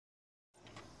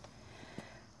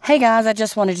Hey guys, I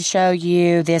just wanted to show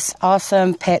you this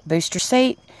awesome pet booster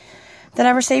seat that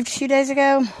I received a few days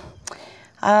ago.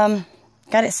 Got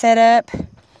it set up.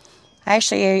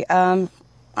 Actually, I've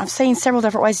seen several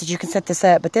different ways that you can set this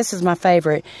up, but this is my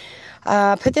favorite.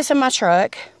 Put this in my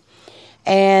truck,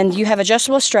 and you have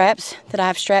adjustable straps that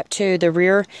I've strapped to the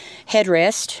rear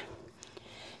headrest,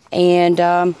 and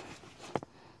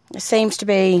it seems to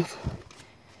be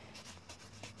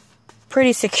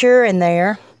pretty secure in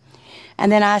there.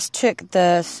 And then I took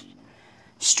the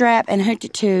strap and hooked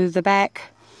it to the back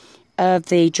of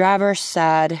the driver's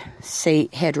side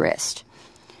seat headrest.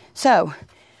 So,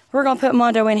 we're going to put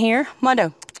Mondo in here.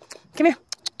 Mondo, come here.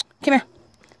 Come here.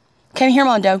 Come here,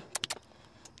 Mondo.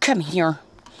 Come here.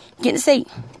 Get in the seat.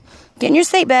 Get in your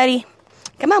seat, buddy.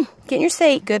 Come on. Get in your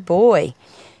seat. Good boy.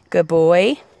 Good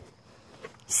boy.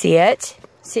 Sit.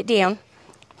 Sit down.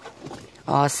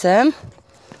 Awesome.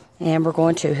 And we're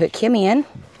going to hook him in.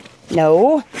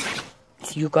 No,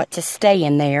 you got to stay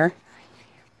in there.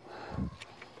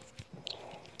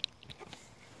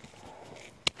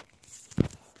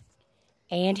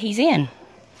 And he's in.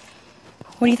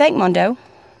 What do you think, Mondo?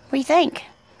 What do you think?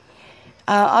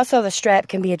 Also, the strap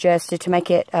can be adjusted to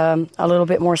make it a little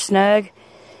bit more snug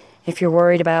if you're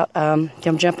worried about them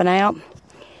jumping out.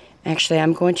 Actually,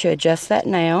 I'm going to adjust that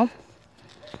now.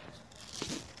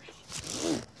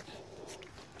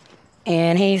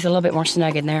 And he's a little bit more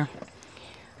snug in there.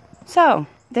 So,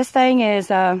 this thing is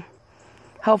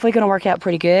hopefully going to work out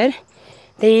pretty good.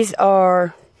 These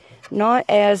are not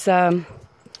as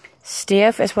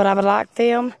stiff as what I would like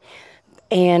them.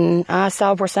 And I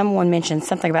saw where someone mentioned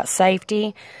something about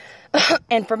safety.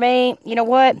 And for me, you know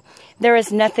what? There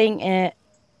is nothing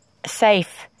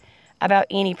safe about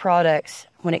any products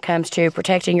when it comes to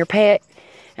protecting your pet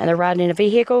and they're riding in a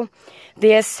vehicle.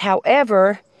 This,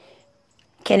 however,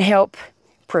 can help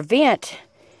prevent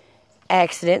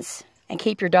accidents and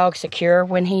keep your dog secure.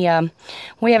 When he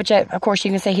we have a, of course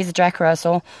you can see he's a Jack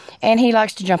Russell, and he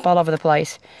likes to jump all over the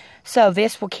place. So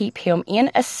this will keep him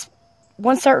in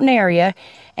one certain area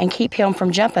and keep him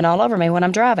from jumping all over me when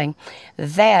I'm driving.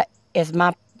 That is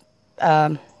my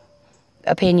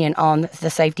opinion on the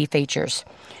safety features.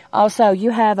 Also,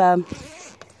 you have a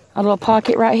little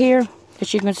pocket right here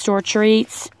that you can store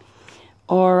treats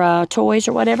or toys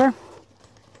or whatever.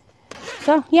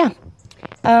 So yeah,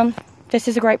 this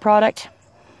is a great product,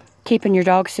 keeping your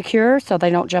dog secure so they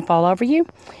don't jump all over you,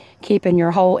 keeping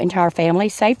your whole entire family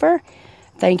safer.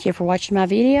 Thank you for watching my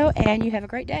video, and you have a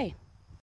great day.